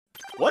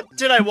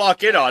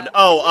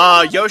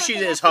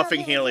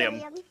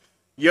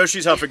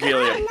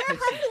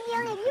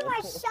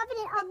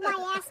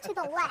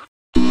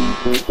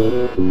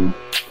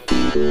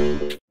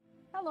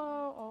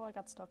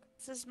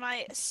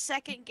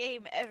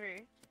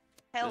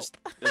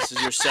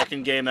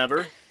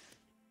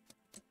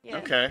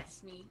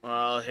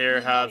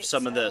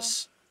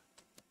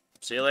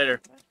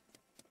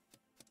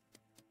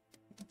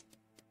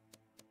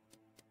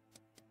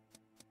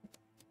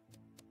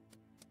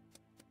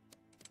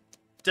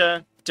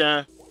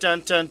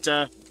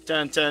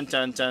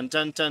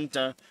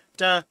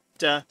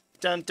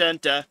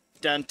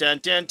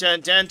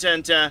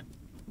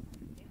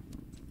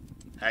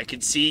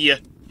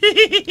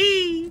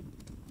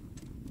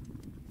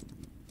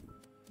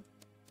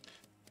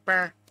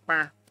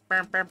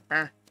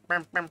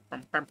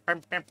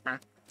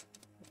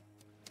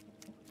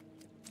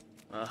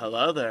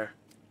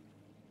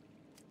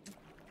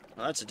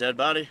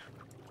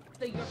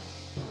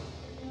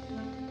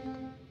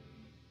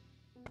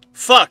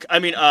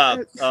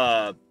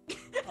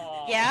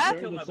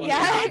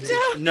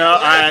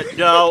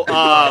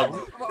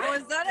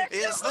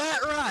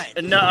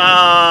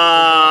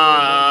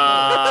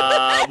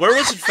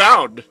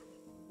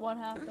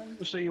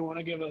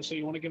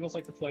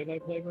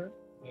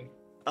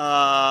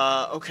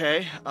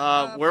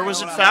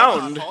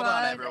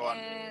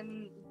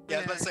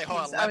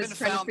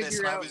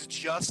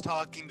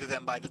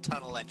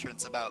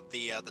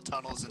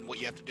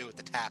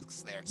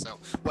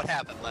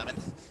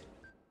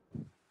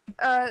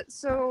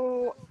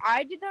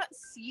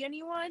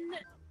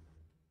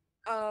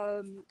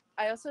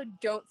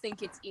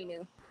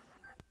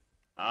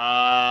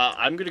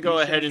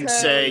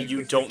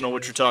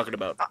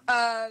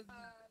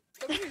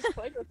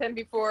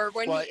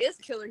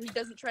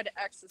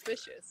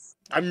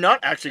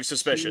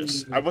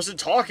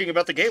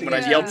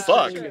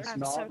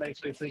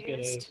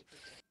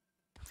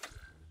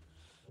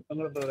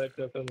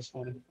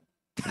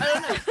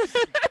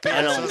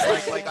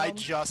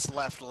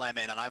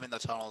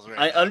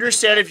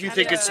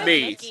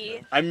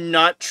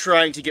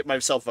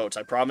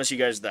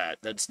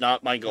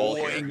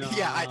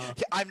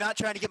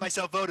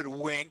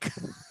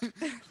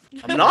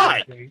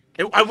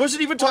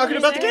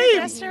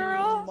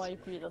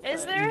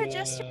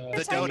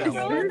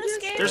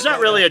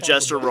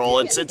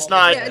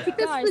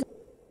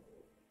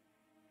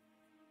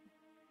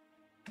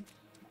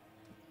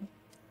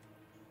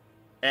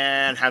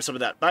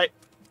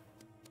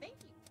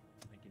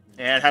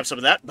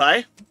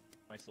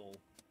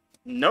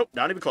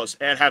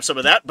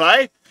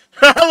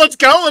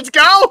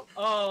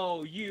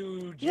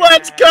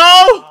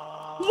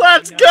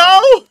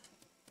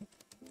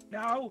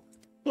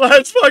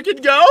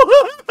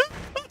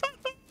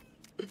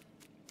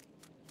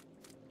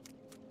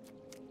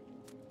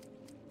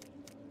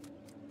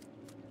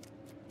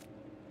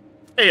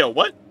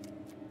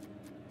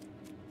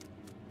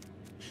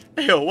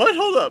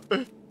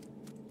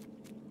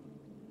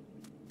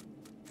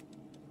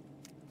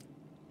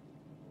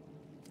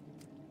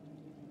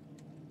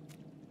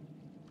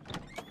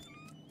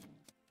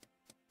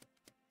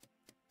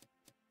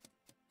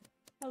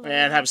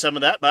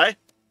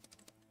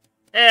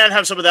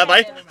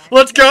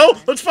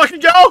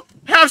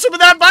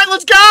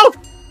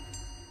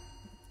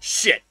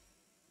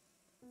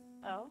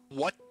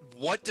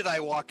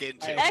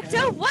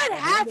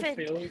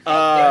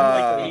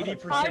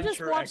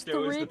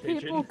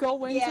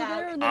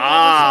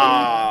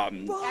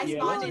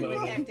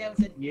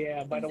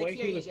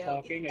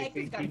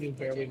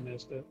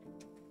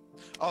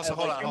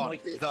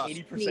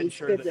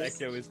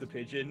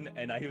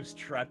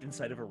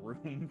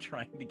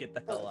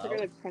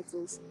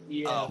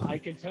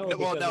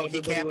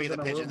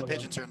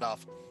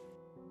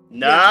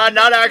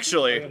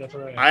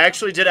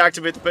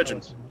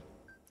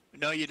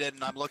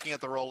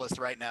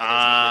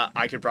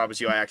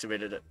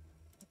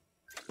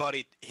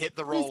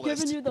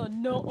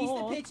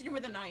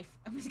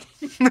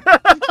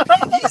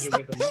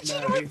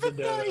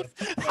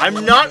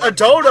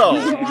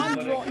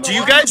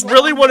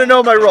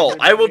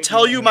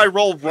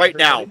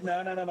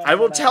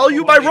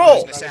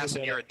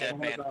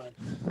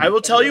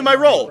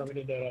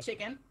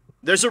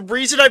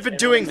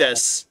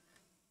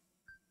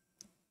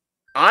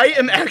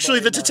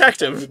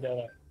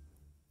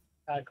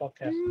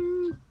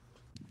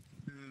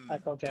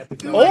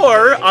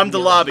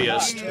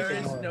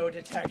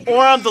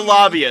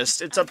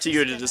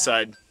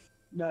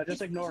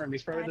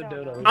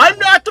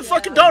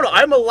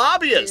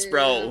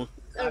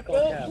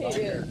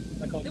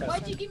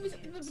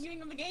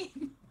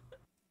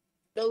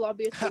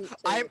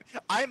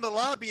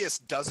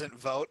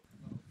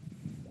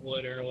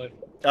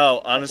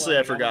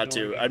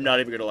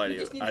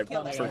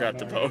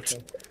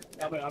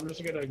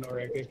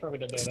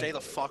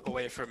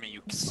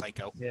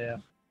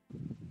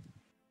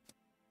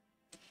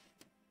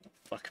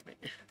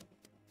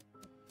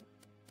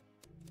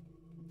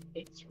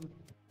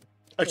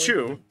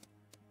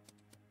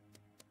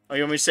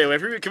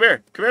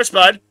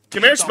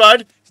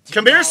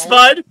Come here,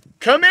 Spud!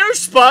 Come here,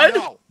 Spud!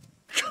 No.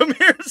 Come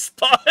here,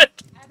 Spud!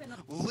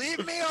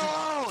 Leave me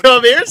alone!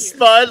 Come here,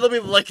 Spud! Let me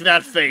lick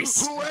that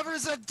face.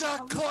 Whoever's a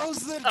duck, close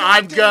the door.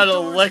 I'm gonna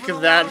lick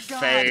that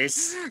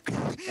face.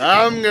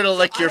 I'm gonna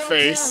lick your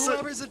face.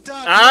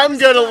 I'm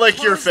gonna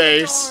lick your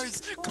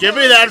face. Give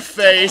me that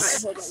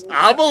face.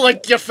 I'm gonna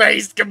lick your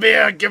face. Come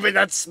here. Give me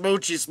that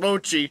smoochy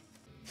smoochy.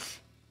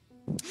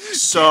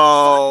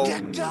 So,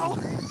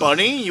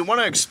 Bunny, you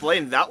want to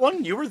explain that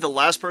one? You were the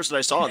last person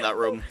I saw in that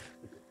room.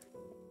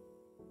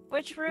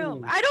 Which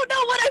room? I don't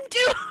know what I'm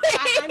doing!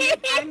 I'm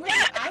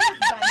with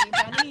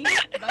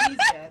Bunny's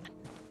dead.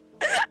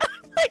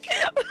 Like,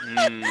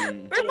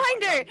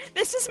 reminder,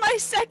 this is my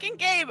second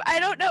game. I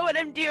don't know what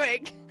I'm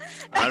doing.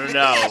 I don't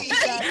know.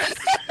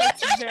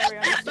 That's very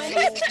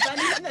understandable.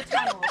 Bunny's in the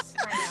tunnels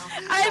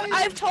right now.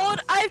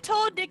 I've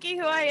told Nikki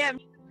who I am.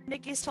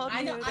 Nikki's told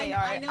me who they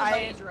are.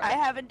 I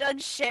haven't done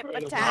shit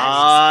but tasks.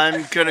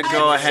 I'm gonna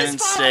go ahead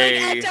and say...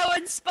 Ecto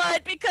and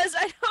Spud because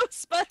I know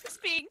Spud was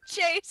being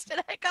chased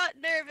and I got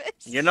nervous.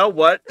 You know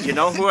what? You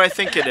know who I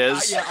think it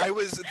is? Yeah, I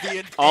was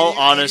the all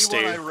honesty.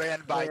 I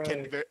ran by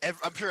can.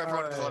 I'm sure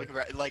everyone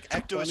is like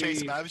Ecto was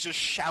chasing me. I was just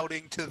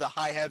shouting to the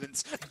high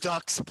heavens,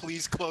 "Ducks,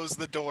 please close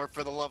the door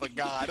for the love of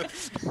God."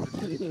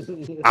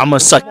 I'ma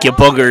suck your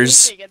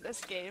boogers. In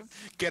this game.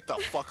 Get the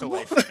fuck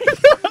away from me.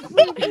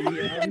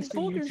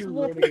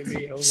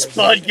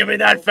 Spud, give me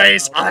that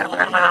face. Why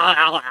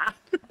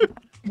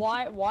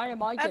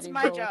am I That's getting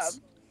my votes? job.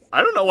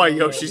 I don't know why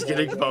Yoshi's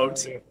getting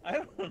votes. I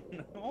don't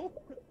know.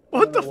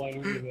 What the?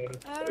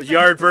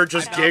 Yardbird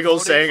just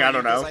giggles, saying, "I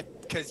don't know."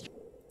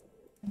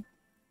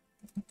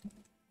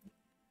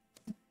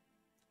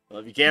 Well,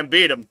 if you can't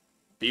beat him,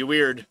 be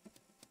weird.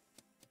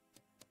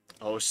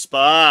 Oh,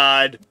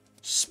 Spud,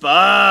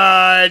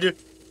 Spud,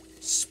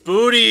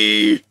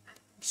 Spooty,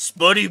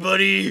 Spuddy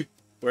buddy.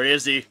 Where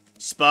is he?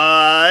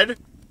 Spud.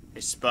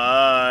 Hey,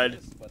 Spud.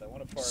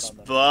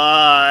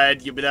 Spud,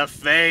 give me that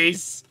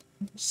face.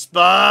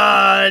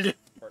 Spud.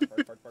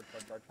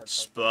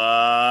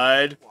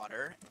 Spud.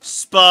 Water.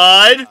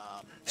 Spud.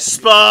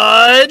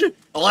 Spud.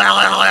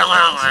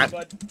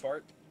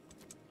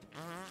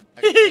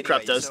 Anyway,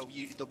 Craptos. so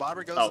the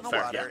bobber goes in the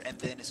water, and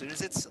then as soon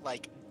as it's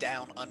like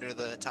down under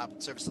the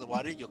top surface of the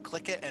water, you'll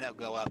click it and it'll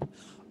go up.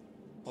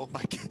 Oh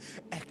my god,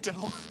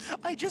 Ecto!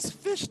 I just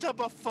fished up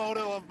a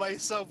photo of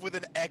myself with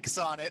an X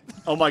on it.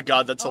 Oh my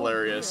god, that's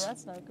hilarious. Dear,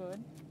 that's not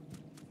good.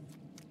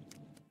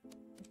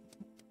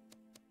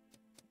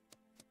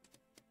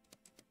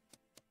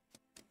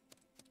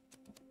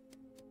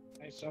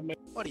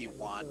 What do you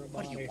want?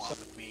 What do you want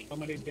with me?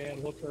 Somebody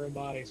dead, look for a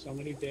body.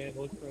 Somebody dead,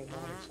 look for a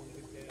body.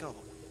 Somebody dead. Go.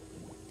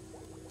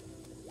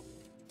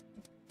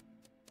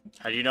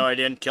 How do you know I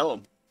didn't kill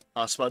him?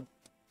 Huh, Spud?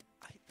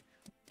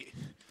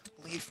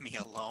 Leave me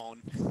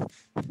alone.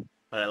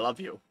 But I love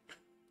you.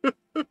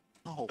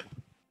 No.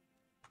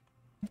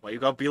 Why you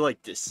gotta be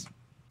like this?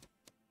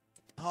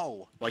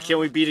 No. Why can't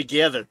we be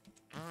together?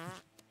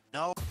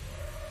 No.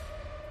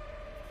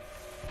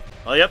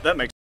 Oh, yep, that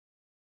makes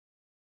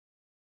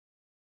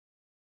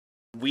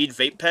weed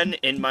vape pen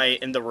in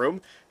the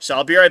room. So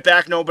I'll be right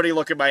back. Nobody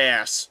look at my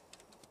ass.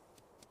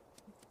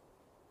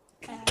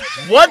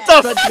 What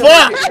the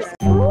fuck?